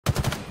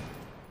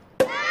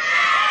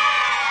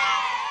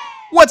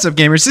What's up,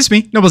 gamers? It's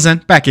me,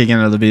 NobleZen, back again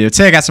in another video.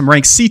 Today I got some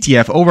ranked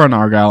CTF over on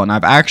Argyle, and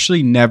I've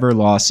actually never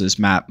lost this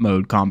map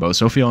mode combo.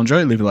 So if you all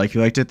enjoyed, leave a like if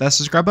you liked it, that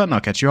subscribe button.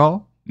 I'll catch you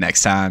all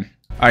next time.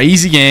 Alright,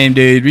 easy game,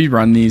 dude. We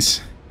run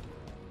these.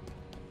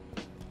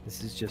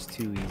 This is just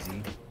too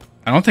easy.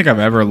 I don't think I've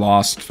ever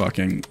lost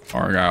fucking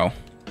Argyle.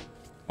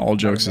 All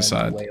jokes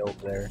aside. Way over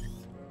there.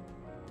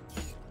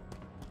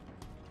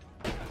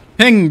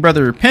 Ping,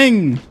 brother,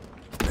 ping!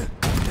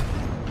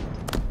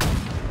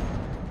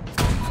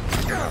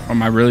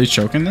 Am I really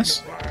choking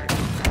this?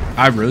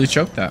 I really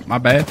choked that. My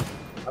bad.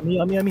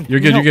 Yummy. You're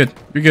good, you're good.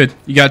 You're good.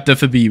 You got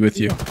the B with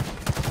you.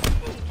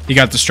 He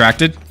got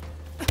distracted.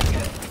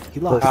 He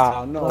lost.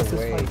 Oh, no Lost his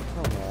way. fight.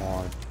 Come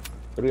on.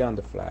 3 on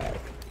the flag.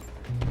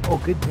 Oh,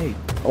 good nade.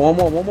 Oh,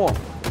 one more.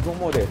 There's one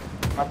more there.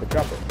 Drop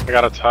it. I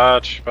got a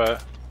touch,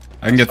 but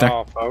I can get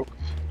there. folks.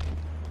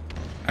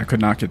 I could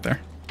not get there.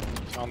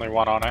 There's only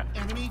one on it.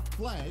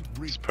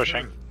 He's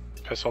pushing.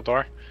 Pistol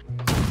door.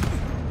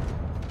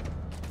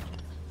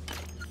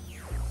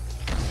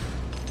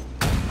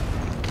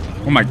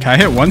 Oh my, can I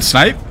hit one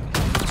snipe?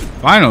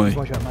 Finally.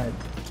 Watch out, mine.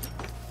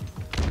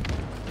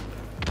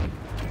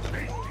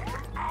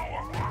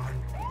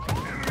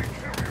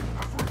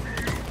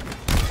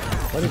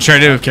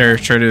 Trade it with carrier.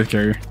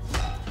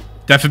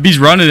 Defib's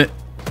running it.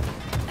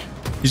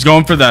 He's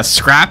going for the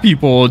scrappy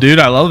pull, dude.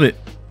 I love it.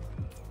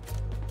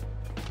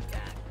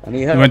 I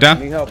need help. You went down? I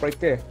need help right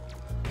there.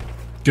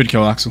 Good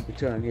kill, Axel.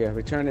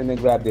 Return and then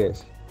grab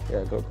this.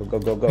 Yeah, go.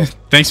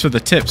 Thanks for the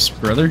tips,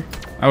 brother.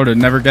 I would have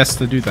never guessed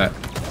to do that.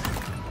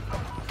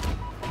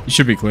 You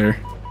should be clear.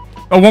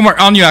 Oh, one more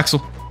on you,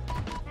 Axel.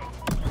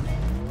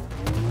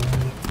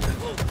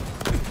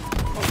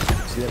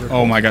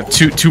 Oh my god,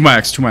 two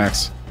max. You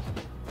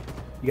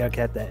gotta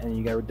cap that and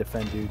you gotta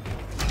defend, dude.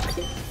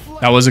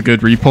 That was a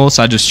good repulse.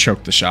 I just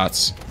choked the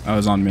shots. That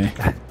was on me.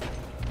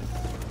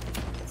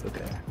 It's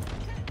okay.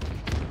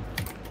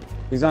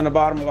 He's on the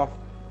bottom left.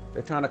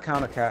 They're trying to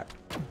counter cat.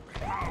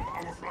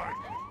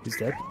 He's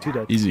dead. 2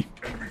 dead. Easy.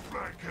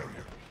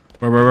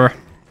 Where?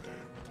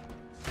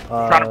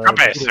 Front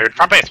base, dude.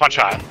 Front base, one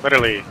shot.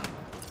 Literally.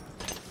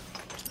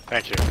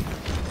 Thank you.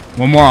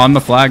 One more on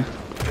the flag.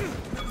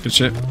 Good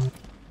shit.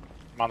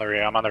 I'm on the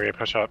re.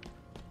 Push up.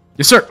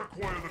 Yes, sir.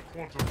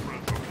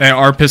 Hey,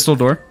 our pistol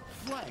door.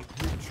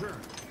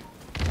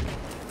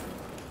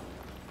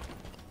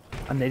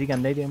 I'm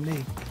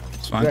nading.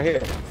 It's fine. Right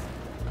here.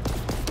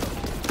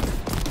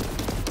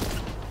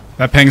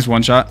 That ping's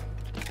one shot.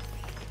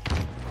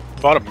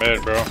 Bottom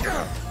mid, bro.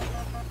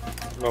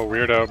 Little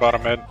weirdo,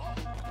 bottom mid.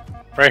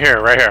 Right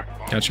here.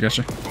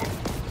 Gotcha.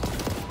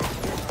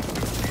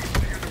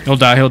 He'll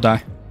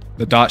die.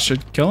 The dot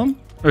should kill him?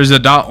 Or does the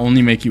dot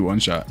only make you one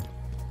shot?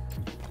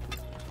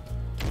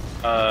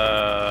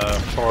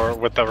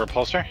 With the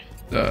repulsor?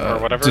 Or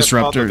whatever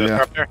Disruptor, it's called, the yeah.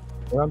 disruptor.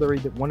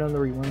 One on the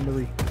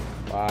re.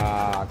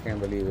 Wow, I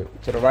can't believe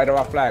it. To the right of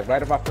our flag.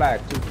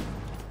 Too.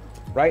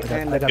 Right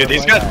hand. Dude,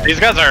 these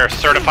guys are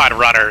certified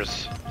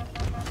runners.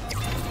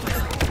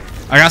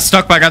 I got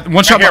stuck, but I got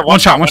one shot. Right here, One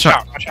shot. One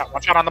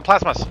shot on the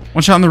plasmas.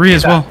 One shot on the re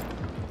as well.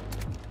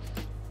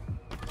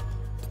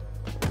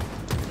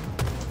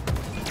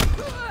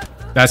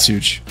 That's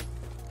huge.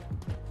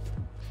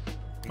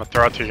 I'm gonna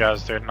throw it to you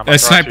guys, dude.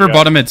 Sniper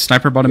bottom mid.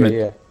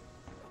 Yeah.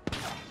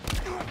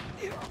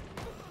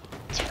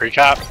 It's a free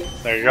cap.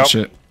 There you go.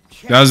 Shit.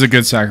 That was a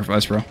good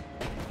sacrifice, bro.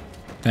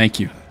 Thank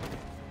you.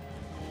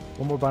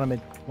 One more bottom mid.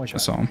 One shot. I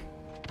saw him.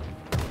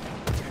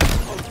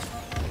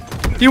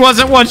 He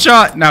wasn't one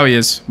shot. Now he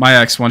is. My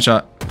ex, one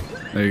shot.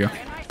 There you go.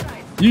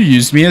 You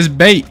used me as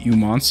bait, you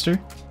monster.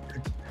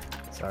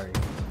 Sorry.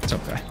 It's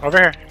okay. Over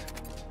here.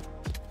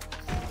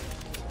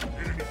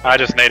 I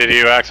just naded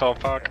you, Axel.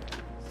 Fuck.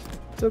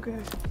 It's okay.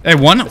 Hey,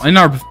 one in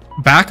our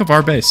back of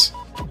our base.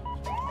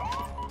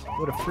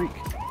 What a freak.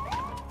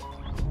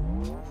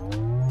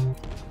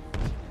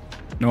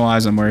 No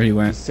eyes on where he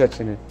went. He's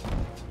touching it.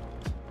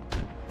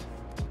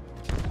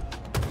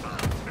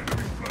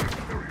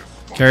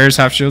 Carriers,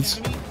 half shields.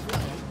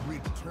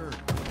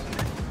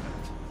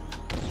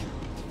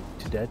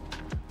 2 dead.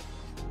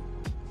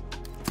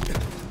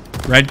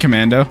 Red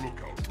commando.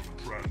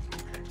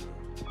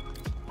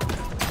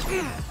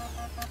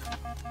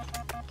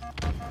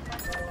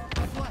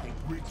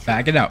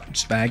 Bag it out.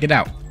 Just bag it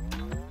out.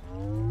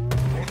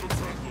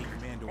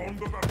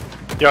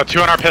 Yo,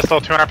 2 on our pistol.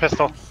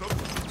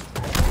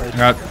 I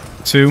got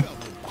 2.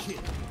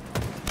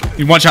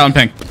 You one shot on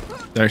ping.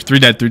 There, 3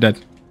 dead.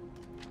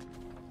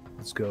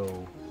 Let's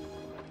go.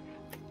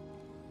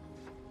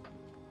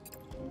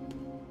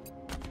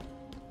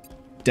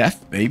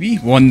 Death, baby.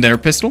 1 there,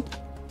 pistol.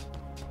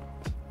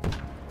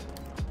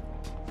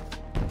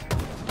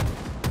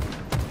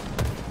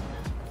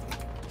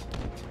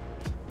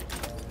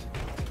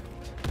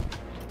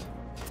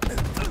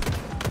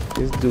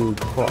 This dude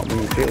caught me.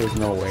 There is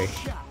no way.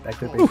 Back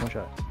there, base, one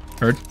shot.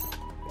 Heard.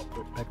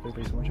 Back there,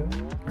 base, one shot.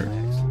 Heard.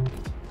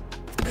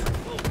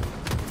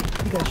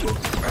 You got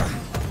shields.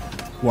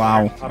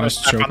 Wow. On I their was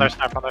snipe, choking. on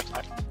their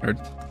snipe. Heard.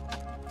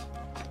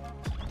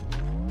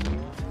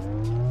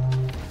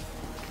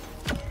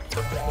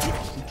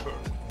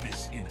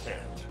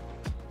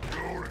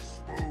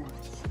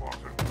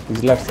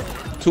 He's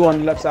left. 2 on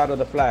the left side of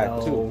the flag.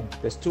 No. 2.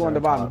 There's 2 on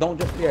the bottom. Don't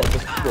just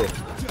just there.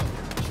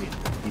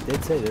 He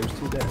did say there's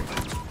 2 there.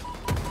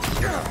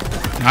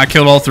 I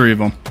killed all 3 of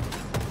them.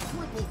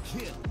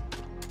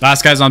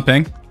 Last guy's on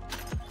ping.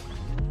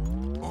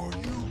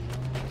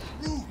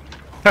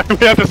 We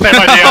have the same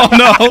idea. Oh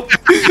no!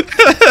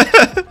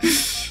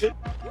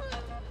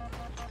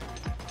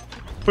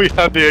 We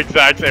have the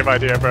exact same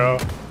idea, bro.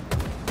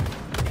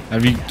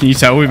 Can you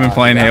tell we've been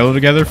playing Halo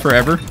together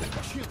forever?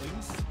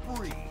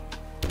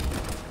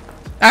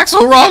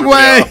 Axel, wrong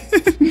way!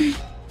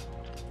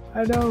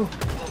 I know.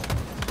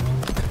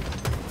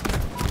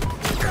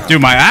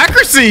 Dude, my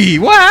accuracy!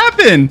 What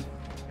happened?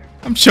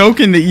 I'm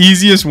choking the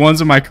easiest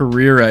ones of my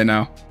career right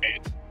now.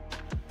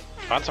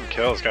 Find some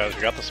kills, guys.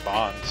 We got the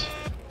spawns.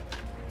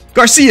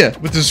 Garcia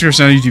with the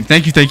subscription on YouTube.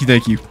 Thank you, thank you,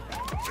 thank you.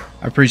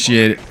 I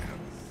appreciate it.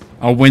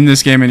 I'll win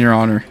this game in your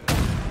honor.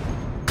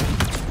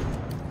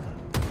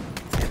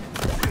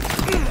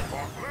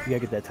 You gotta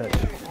get that touch.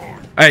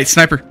 Alright,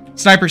 sniper.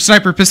 Sniper,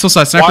 sniper, pistol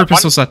side, sniper,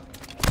 pistol side.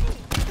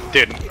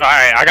 Dude,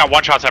 alright, I got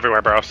 1-shots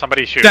everywhere, bro.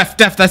 Somebody shoot. Def,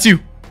 that's you.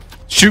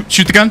 Shoot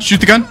the gun, shoot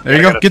the gun. There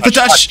you go. Get the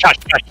touch.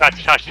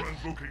 Touch.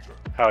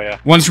 Hell yeah.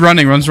 One's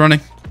running.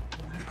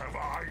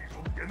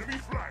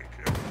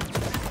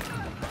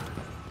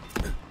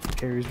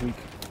 Carrier's weak.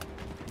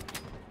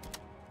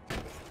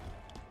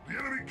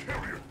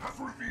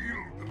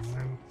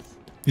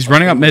 He's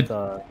running up mid.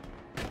 I'll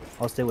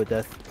stay with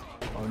death.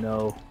 Oh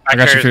no. I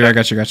got you, I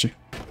got you.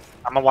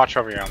 I'm gonna watch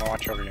over you.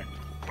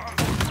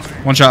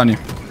 One shot on you.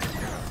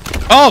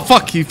 Oh,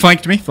 fuck. He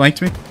flanked me.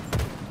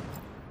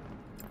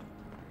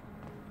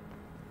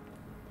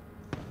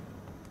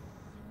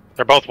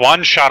 They're both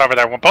 1-shot over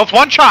there. Both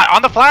 1-shot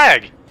on the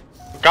flag.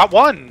 Got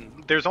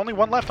 1. There's only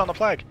 1 left on the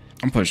flag.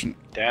 I'm pushing.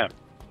 Damn.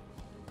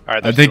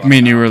 Alright, I think me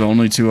and you were the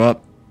only 2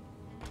 up.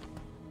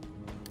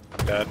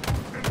 I'm dead.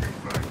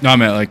 No, I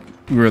meant like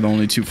we were the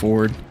only 2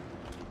 forward.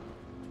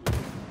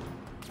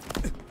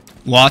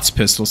 Lots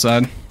pistol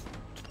side.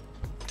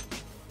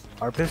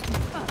 Our pistol?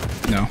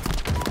 No.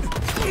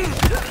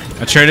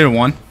 I traded a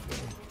 1.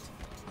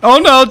 Oh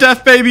no,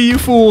 death baby, you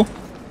fool.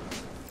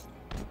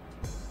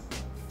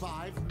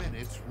 5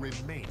 minutes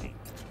remaining.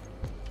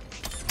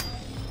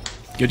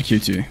 Good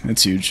QT.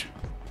 That's huge.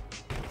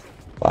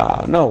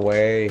 Wow, no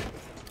way.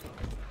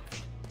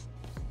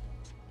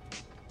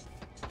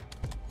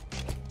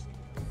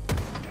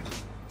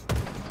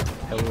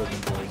 Hell of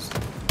them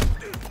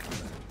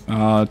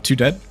boys. 2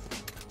 dead.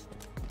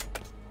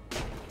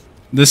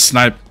 This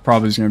snipe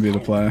probably is gonna be the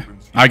play.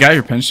 I got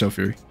your pinch though,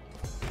 Fury.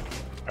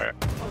 Alright.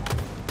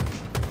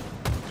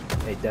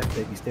 Hey, Death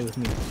Baby, stay with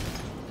me.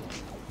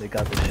 They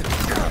got this shit.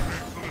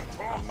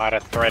 I might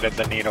have threaded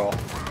the needle.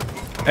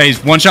 Hey,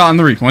 he's 1 shot on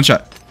the reef. 1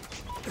 shot.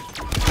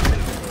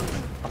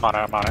 I'm on it.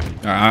 Alright,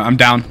 I'm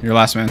down. You're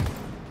last man.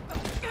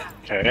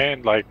 Okay,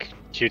 like,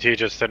 QT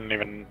just didn't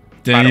even...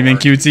 Didn't even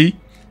QT?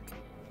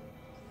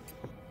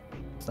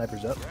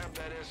 Sniper's up.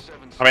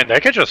 I mean, they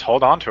could just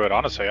hold on to it,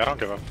 honestly. I don't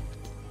give a...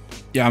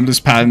 Yeah, I'm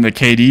just patting the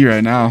KD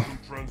right now.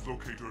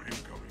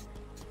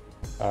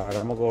 Alright,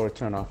 I'm gonna go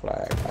return our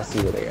flag. I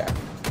see where they at.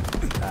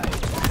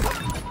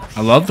 Nice.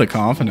 I love the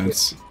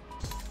confidence.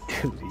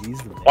 Dude,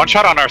 he's the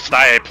 1-shot on our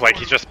snipe. Like,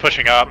 he's just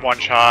pushing up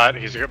 1-shot.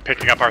 He's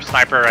picking up our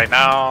sniper right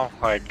now.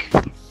 Like,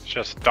 it's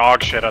just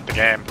dog shit at the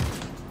game.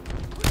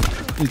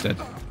 He's dead.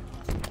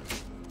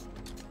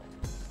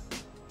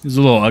 He's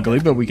a little ugly,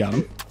 but we got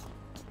him.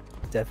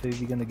 Death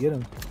Baby gonna get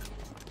him.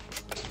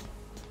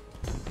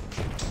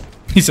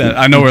 He said,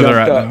 I know where they're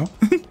at now.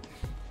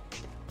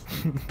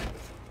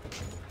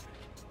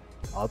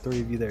 All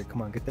 3 of you there.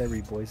 Come on, get that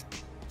read, boys.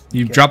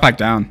 You drop back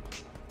down.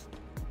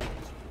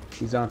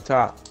 He's on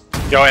top.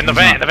 Yo, in the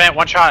vent,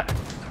 1-shot.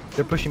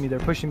 They're pushing me. They're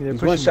pushing me.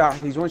 He's 1 shot.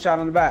 He's 1 shot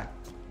on the back.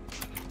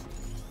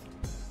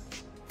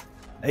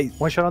 Hey,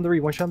 1 shot on the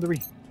read. 1 shot on the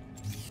read.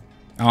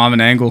 Oh, I'm an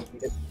angle.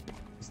 He's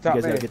You top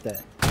guys gotta man. get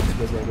that. You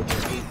guys gotta get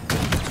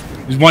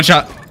that. He's 1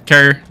 shot.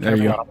 Carrier. There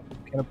you go.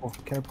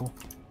 Cannibal.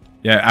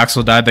 Yeah,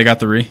 Axel died. They got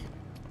the re.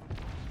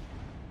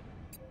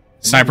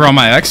 Sniper on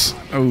my X.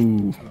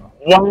 Oh.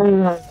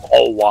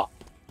 Wow.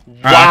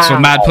 Alright, Axel,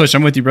 mad push.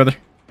 I'm with you, brother.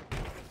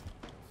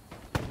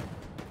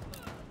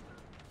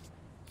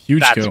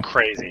 Huge That's kill.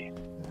 crazy.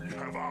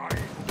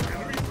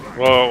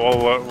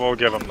 We'll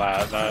give him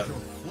that.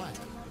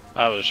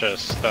 That was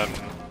just them.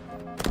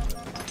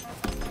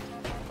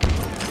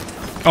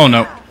 Oh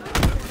no.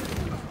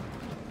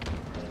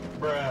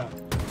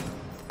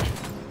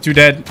 2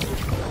 dead.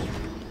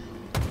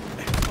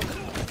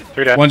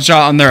 3 dead. 1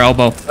 shot on their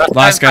elbow.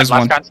 Last guy's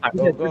 1.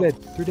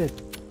 Three dead.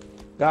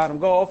 Got him.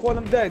 Go. All 4 of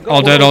them dead. Go,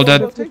 All go, dead, go, all go,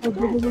 dead. go, take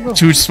it, go.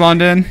 2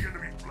 spawned in.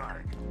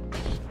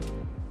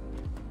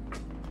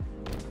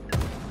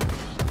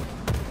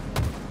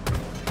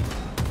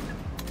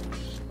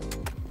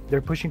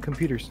 They're pushing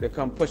computers. They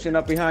come pushing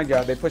up behind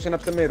y'all. They're pushing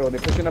up the middle.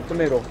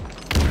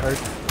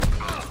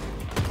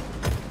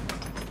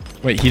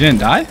 Wait, he didn't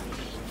die?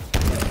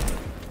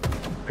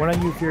 One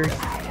on you, Fury.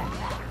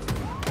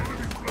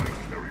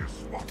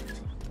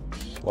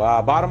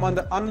 Wow. Bottom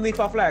underneath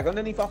our flag.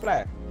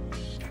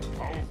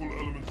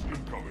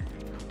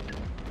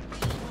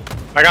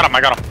 I got him,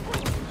 I got him.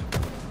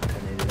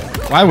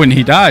 Why wouldn't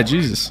he die?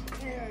 Jesus.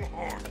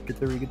 Get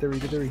the re, get the re,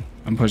 get the re.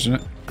 I'm pushing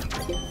it.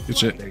 Good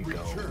shit. There you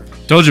go.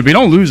 Told you, we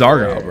don't lose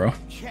Argyle, bro.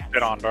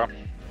 Get on, bro.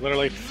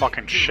 Literally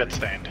fucking shit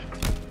stained.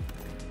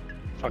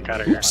 Fuck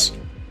out of here. Oops.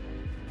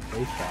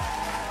 They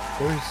thought.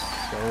 They're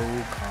so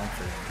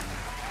confident.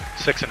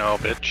 6-0,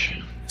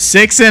 bitch.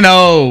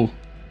 6-0.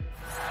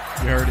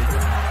 You heard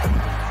it.